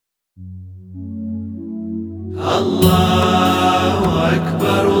الله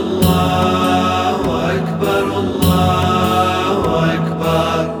أكبر الله أكبر الله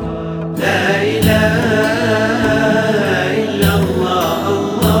أكبر، لا إله إلا الله.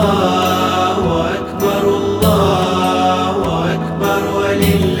 الله أكبر الله أكبر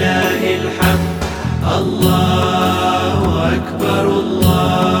ولله الحمد. الله أكبر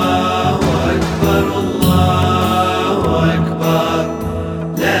الله أكبر الله أكبر،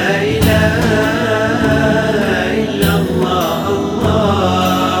 لا إله إلا الله.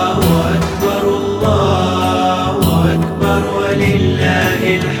 الله أكبر الله أكبر ولله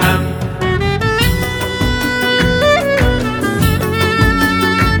الحمد.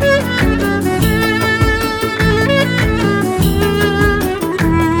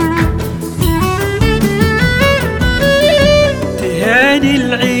 تهاني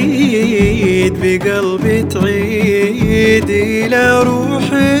العيد بقلبي تعيد إلى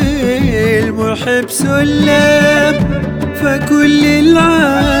روحي المحب سلم، فكل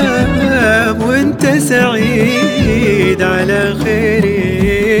العام وانت سعيد على خير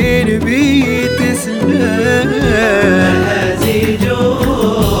نبي تسلم. مهازيج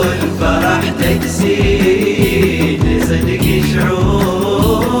الفرح تكسيد صدق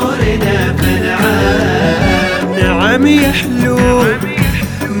شعورنا فالعام. نعم يحلو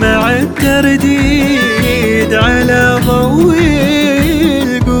مع الترديد على ضوء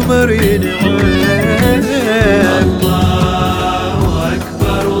القمر ينعم. الله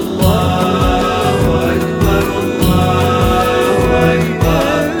أكبر الله أكبر الله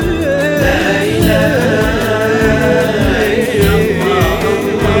أكبر، لا إله إلا الله.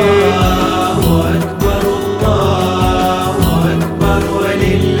 الله أكبر الله أكبر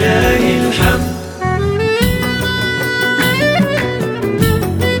ولله الحمد.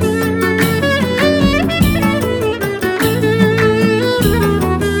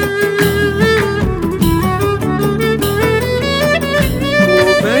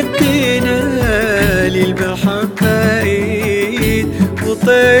 للمحبة عيد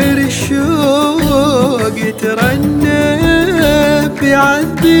وطير الشوق يترنى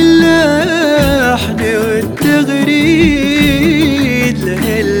بعذب اللحن والتغريد، له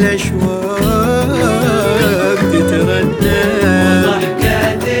الأشواق تترنى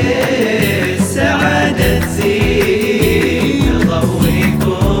وضحكات السعادة تزيد تضوي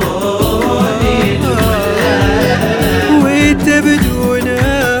كون الولاء، وتبدو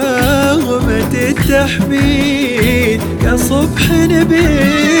نغمة التحميد كصبح نبي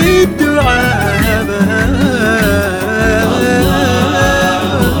الدعاء بها.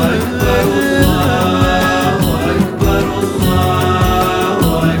 الله أكبر الله أكبر الله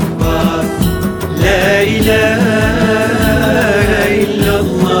أكبر، لا إله إلا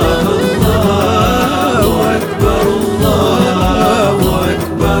الله. الله أكبر الله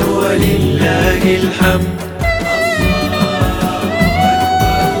أكبر ولله الحمد.